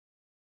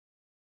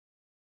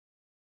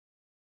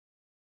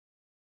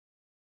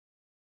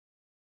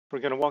We're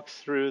going to walk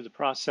through the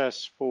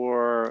process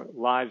for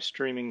live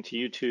streaming to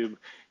YouTube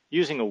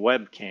using a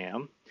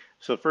webcam.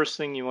 So the first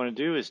thing you want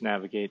to do is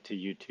navigate to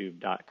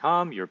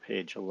youtube.com. Your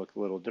page will look a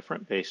little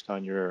different based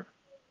on your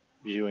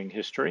viewing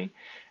history.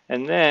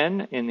 And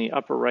then in the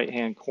upper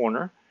right-hand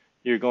corner,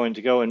 you're going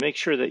to go and make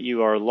sure that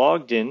you are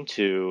logged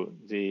into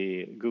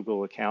the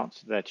Google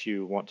account that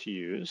you want to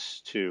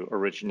use to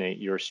originate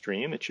your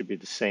stream. It should be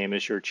the same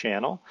as your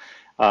channel.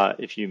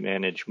 If you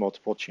manage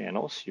multiple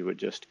channels, you would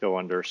just go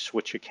under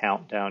Switch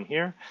Account down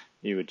here.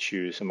 You would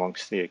choose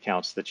amongst the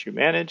accounts that you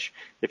manage.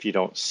 If you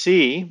don't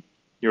see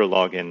your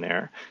login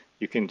there,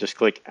 you can just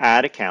click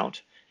Add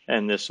Account,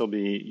 and this will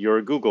be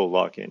your Google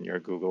login, your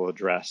Google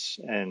address,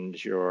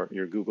 and your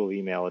Google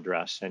email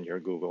address, and your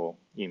Google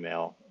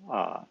email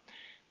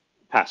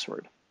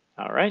password.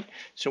 All right,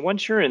 so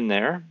once you're in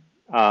there,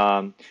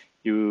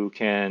 you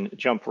can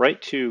jump right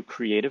to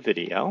create a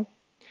video,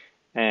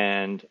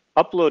 and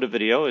upload a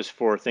video is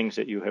for things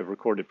that you have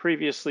recorded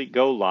previously.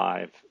 Go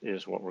live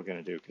is what we're going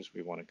to do because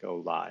we want to go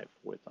live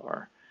with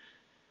our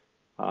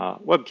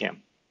webcam.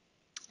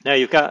 Now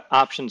you've got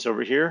options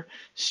over here.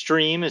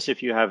 Stream is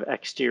if you have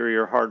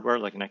exterior hardware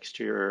like an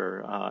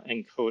exterior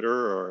encoder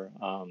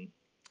or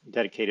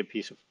dedicated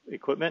piece of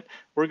equipment.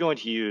 We're going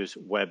to use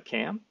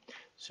webcam.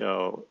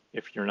 So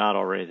if you're not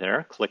already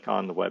there, click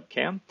on the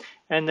webcam.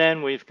 And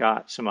then we've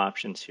got some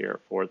options here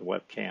for the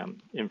webcam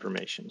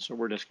information. So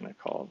we're just going to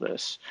call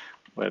this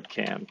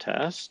webcam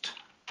test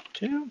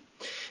 2.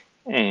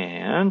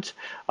 And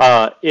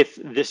if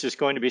this is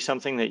going to be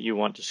something that you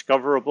want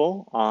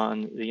discoverable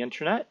on the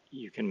internet,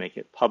 you can make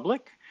it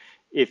public.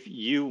 If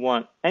you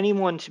want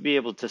anyone to be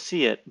able to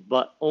see it,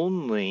 but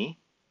only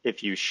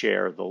if you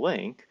share the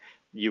link,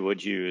 you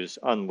would use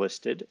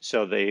unlisted.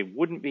 So they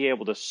wouldn't be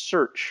able to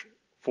search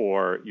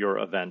for your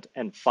event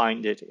and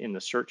find it in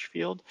the search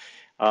field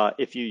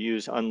if you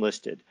use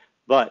unlisted.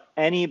 But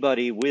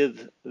anybody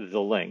with the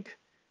link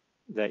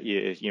that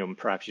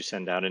perhaps you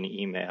send out an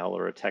email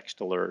or a text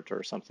alert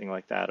or something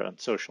like that on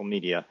social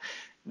media,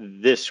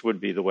 this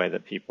would be the way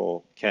that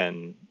people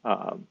can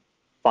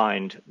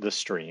find the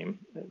stream.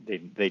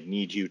 They'd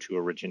need you to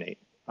originate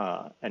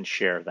and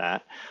share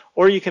that.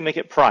 Or you can make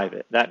it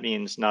private. That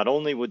means not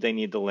only would they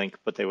need the link,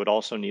 but they would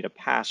also need a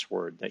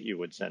password that you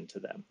would send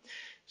to them.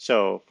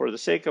 So for the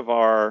sake of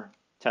our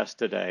test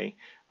today,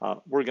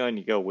 we're going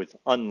to go with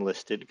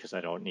unlisted because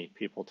I don't need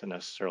people to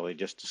necessarily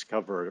just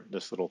discover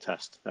this little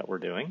test that we're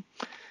doing.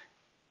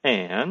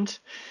 And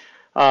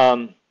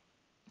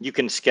you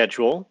can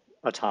schedule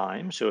a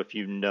time. So if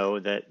you know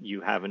that you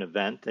have an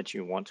event that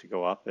you want to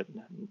go up at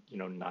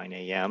 9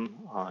 a.m.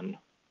 on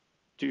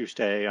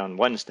Tuesday, on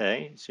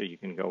Wednesday, so you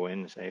can go in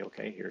and say,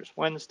 okay, here's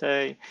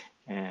Wednesday,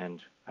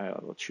 and I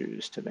will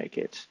choose to make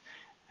it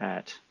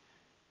at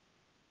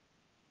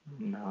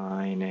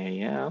 9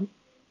 a.m.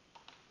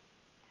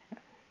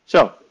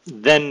 So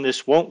then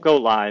this won't go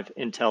live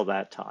until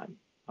that time,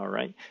 all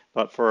right?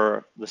 But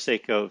for the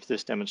sake of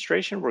this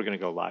demonstration, we're going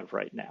to go live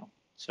right now.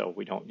 So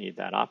we don't need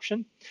that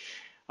option.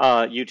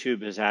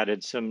 YouTube has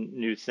added some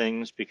new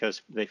things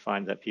because they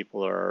find that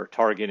people are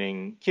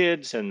targeting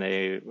kids and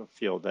they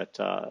feel that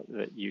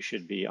that you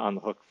should be on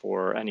the hook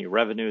for any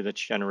revenue that's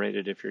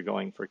generated if you're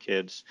going for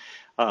kids.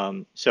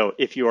 So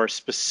if you are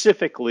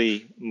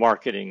specifically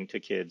marketing to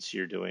kids,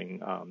 you're doing,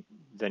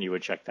 then you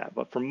would check that.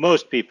 But for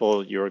most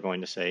people, you're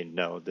going to say,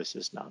 no, this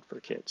is not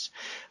for kids.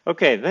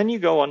 Okay, then you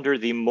go under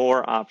the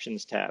More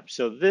Options tab.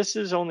 So this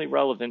is only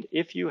relevant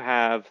if you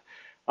have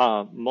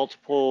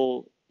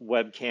multiple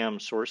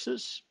webcam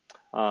sources.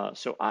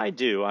 So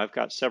I've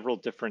got several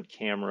different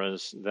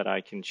cameras that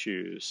I can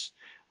choose.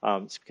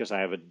 It's because I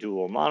have a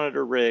dual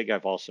monitor rig.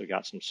 I've also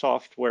got some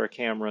software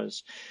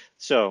cameras.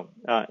 So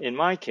in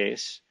my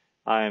case,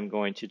 I'm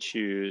going to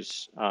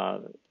choose,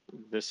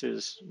 this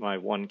is my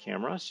one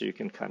camera, so you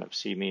can kind of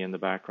see me in the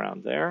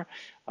background there.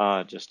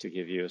 Just to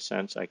give you a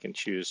sense, I can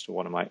choose to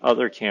one of my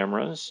other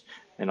cameras,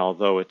 and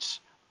although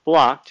it's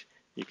blocked,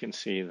 you can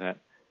see that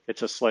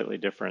it's a slightly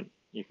different,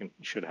 you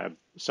should have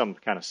some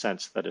kind of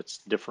sense that it's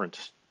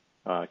different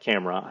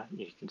camera.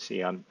 You can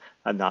see I'm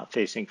not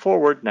facing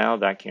forward now.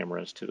 That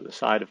camera is to the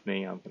side of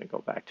me. I'm going to go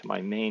back to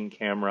my main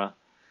camera,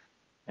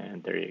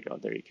 and there you go.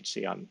 There you can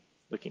see I'm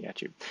looking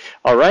at you.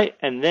 All right,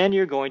 and then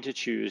you're going to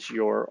choose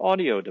your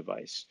audio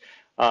device.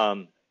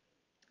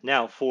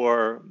 Now,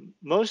 for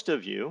most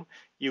of you,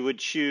 you would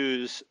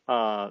choose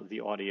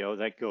the audio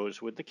that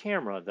goes with the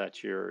camera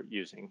that you're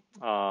using.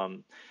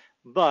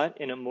 But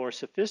in a more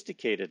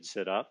sophisticated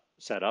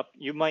setup,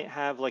 you might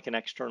have like an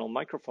external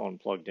microphone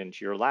plugged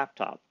into your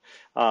laptop.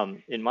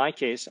 In my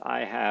case, I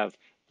have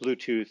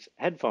Bluetooth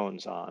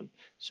headphones on,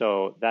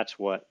 so that's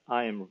what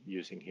I am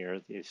using here.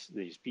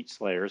 These Beat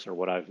Slayers are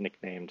what I've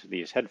nicknamed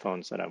these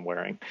headphones that I'm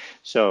wearing.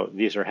 So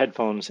these are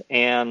headphones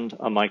and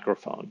a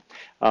microphone.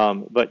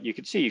 But you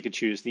can see you could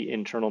choose the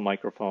internal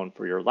microphone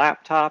for your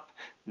laptop.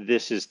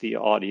 This is the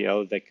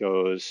audio that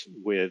goes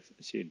with,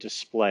 see,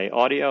 display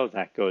audio,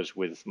 that goes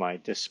with my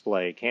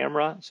display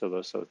camera. So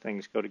those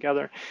things go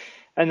together.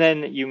 And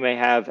then you may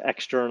have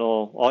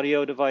external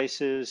audio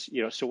devices,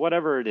 so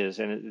whatever it is,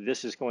 and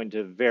this is going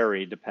to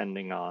vary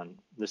depending on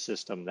the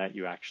system that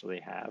you actually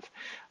have.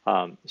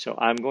 So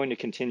I'm going to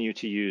continue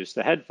to use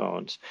the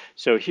headphones.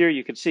 So here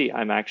you can see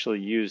I'm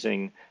actually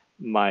using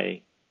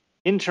my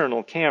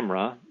internal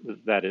camera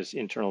that is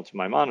internal to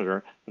my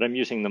monitor, but I'm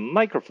using the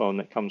microphone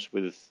that comes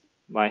with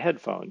my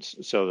headphones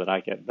so that I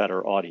get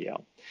better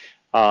audio.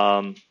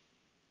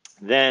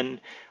 Then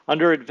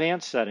under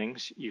advanced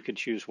settings, you can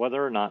choose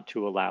whether or not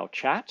to allow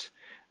chat.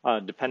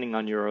 Depending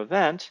on your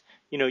event,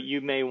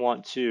 you may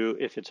want to,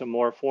 if it's a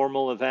more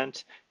formal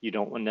event, you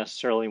don't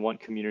necessarily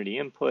want community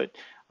input.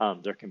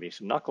 There can be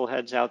some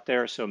knuckleheads out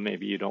there, so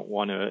maybe you don't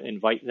want to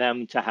invite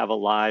them to have a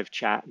live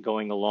chat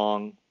going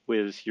along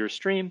with your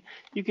stream.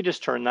 You could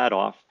just turn that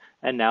off,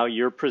 and now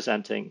you're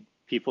presenting.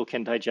 People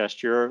can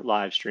digest your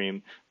live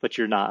stream, but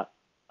you're not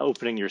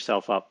opening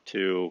yourself up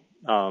to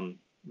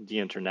the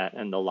internet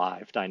and the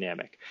live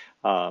dynamic.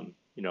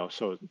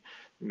 So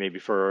maybe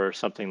for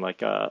something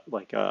like a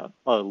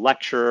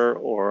lecture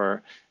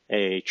or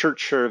a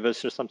church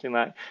service or something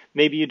like that,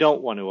 maybe you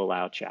don't want to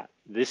allow chat.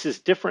 This is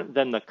different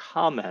than the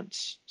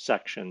comments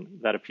section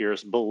that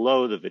appears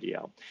below the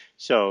video.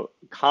 So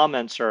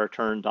comments are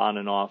turned on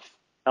and off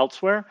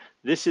elsewhere.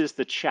 This is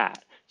the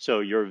chat.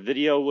 So your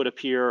video would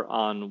appear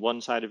on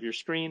one side of your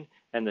screen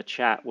and the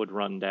chat would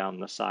run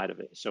down the side of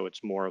it. So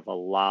it's more of a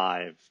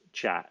live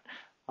chat.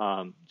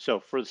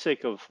 So for the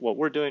sake of what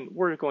we're doing,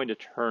 we're going to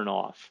turn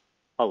off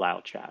allow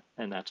chat,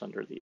 and that's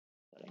under the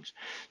settings.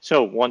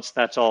 So once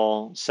that's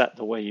all set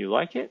the way you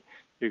like it,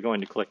 you're going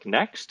to click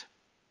next,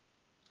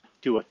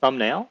 do a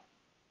thumbnail.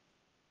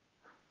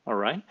 All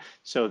right,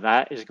 so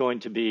that is going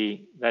to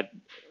be that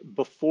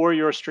before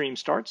your stream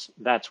starts,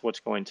 that's what's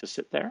going to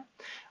sit there.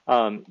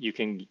 You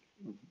can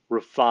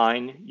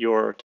refine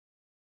your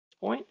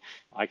point.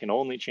 I can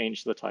only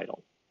change the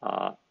title.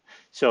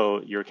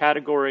 So your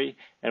category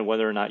and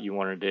whether or not you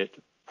wanted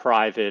it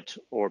private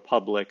or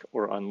public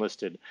or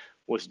unlisted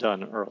was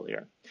done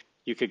earlier.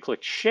 You could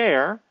click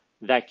share.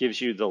 That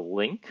gives you the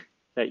link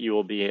that you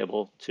will be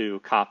able to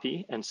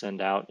copy and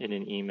send out in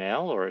an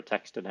email or a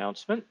text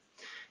announcement.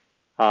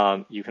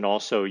 You can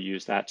also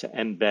use that to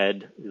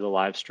embed the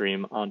live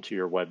stream onto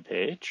your web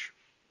page.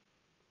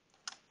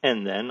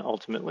 And then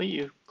ultimately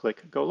you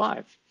click go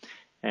live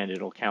and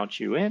it'll count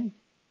you in.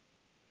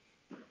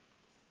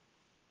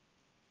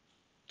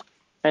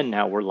 And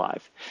now we're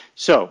live.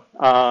 So,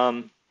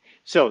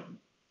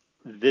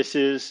 this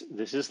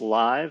is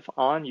live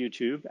on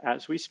YouTube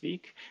as we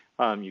speak.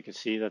 You can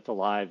see that the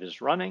live is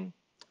running.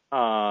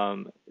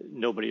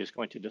 Nobody is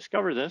going to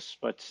discover this,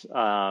 but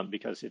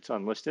because it's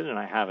unlisted and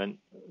I haven't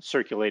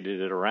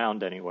circulated it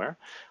around anywhere.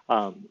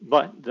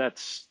 But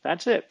that's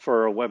it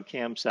for a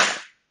webcam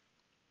setup.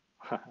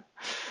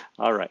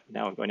 All right,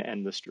 now I'm going to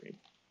end the stream.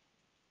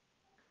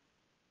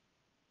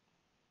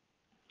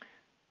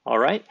 All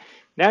right,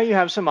 now you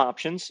have some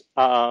options.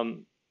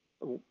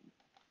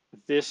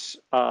 This,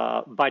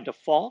 by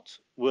default,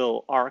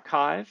 will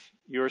archive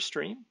your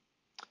stream.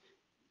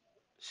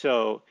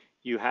 So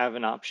you have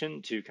an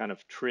option to kind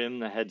of trim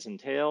the heads and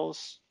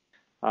tails.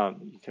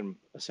 You can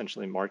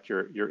essentially mark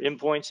your in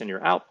points and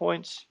your out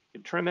points. You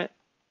can trim it.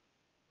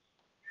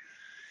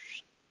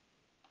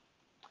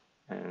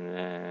 And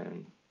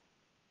then,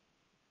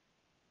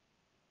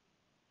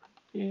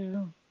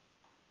 yeah,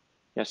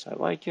 yes, I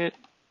like it.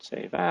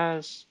 Save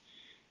as.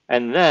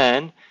 And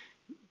then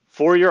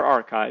for your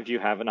archive, you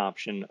have an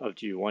option of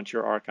do you want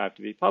your archive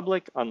to be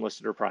public,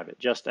 unlisted, or private,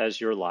 just as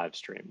your live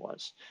stream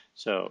was.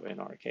 So in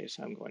our case,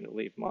 I'm going to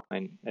leave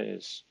mine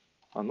as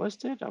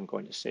unlisted. I'm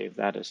going to save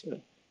that as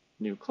a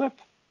new clip,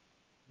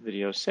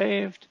 video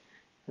saved,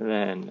 and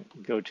then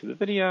go to the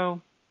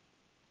video.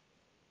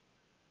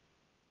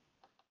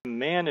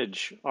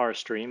 Manage our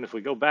stream. If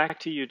we go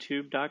back to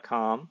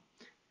youtube.com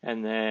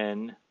and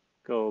then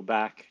go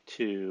back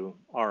to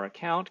our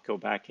account, go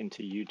back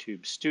into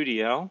YouTube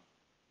Studio.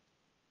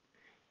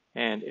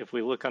 And if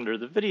we look under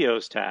the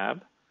videos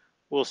tab,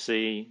 we'll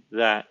see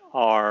that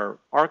our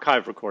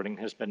archive recording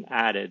has been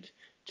added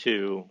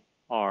to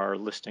our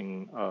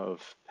listing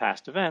of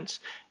past events.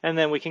 And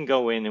then we can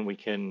go in and we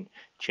can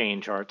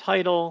change our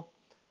title,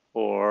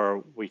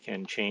 or we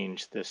can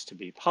change this to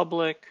be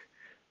public,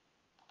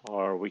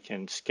 or we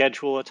can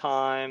schedule a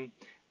time.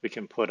 We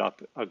can put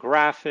up a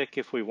graphic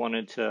if we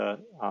wanted to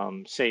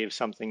save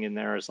something in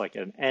there as like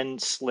an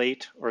end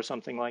slate or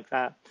something like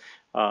that.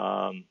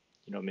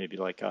 Maybe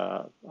like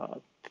a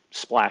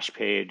splash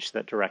page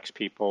that directs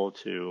people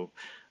to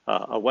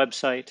a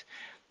website.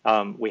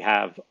 We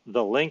have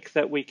the link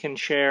that we can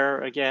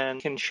share again,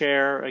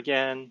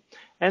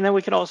 and then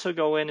we can also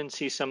go in and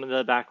see some of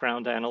the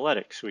background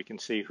analytics. We can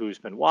see who's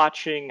been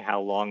watching,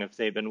 how long have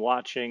they been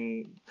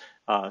watching,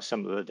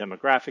 some of the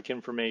demographic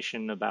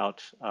information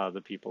about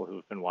the people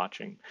who've been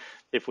watching.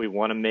 If we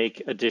want to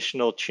make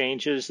additional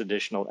changes,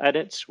 additional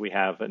edits, we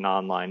have an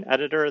online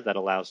editor that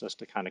allows us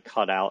to kind of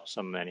cut out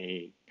so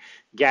many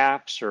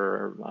gaps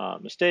or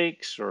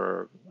mistakes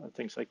or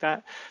things like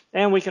that.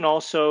 And we can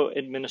also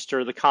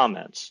administer the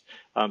comments.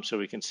 so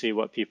we can see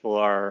what people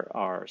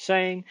are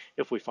saying.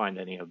 If we find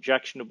any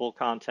objectionable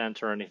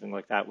content or anything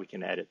like that, we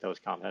can edit those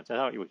contents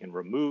out. We can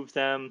remove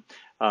them.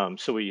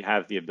 So we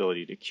have the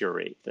ability to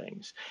curate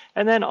things.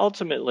 And then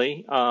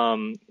ultimately,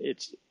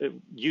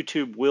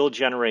 YouTube will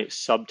generate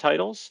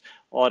subtitles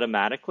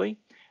automatically.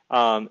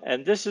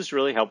 And this is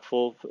really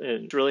helpful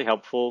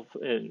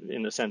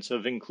in the sense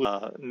of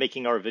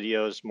making our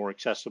videos more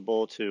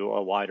accessible to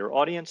a wider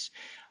audience.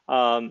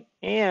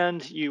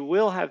 And you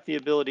will have the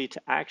ability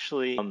to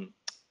actually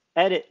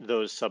edit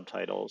those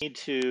subtitles. You need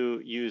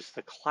to use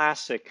the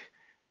classic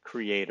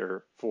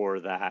creator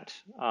for that,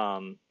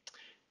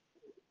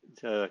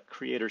 the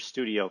Creator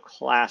Studio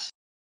Classic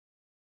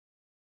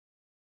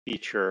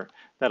feature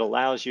that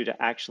allows you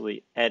to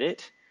actually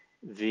edit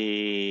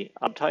the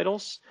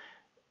subtitles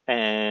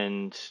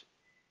and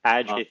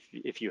add,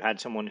 if you had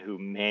someone who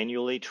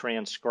manually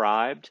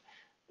transcribed,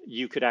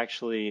 you could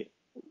actually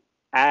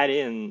add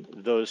in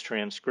those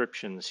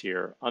transcriptions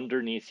here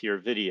underneath your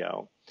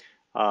video.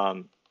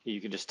 You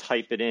can just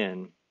type it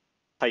in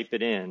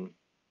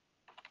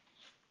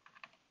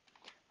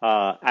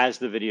as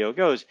the video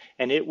goes,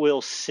 and it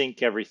will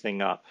sync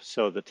everything up.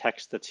 So the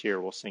text that's here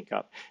will sync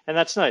up. And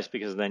that's nice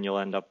because then you'll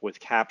end up with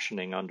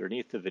captioning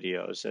underneath the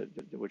videos,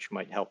 which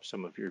might help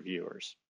some of your viewers.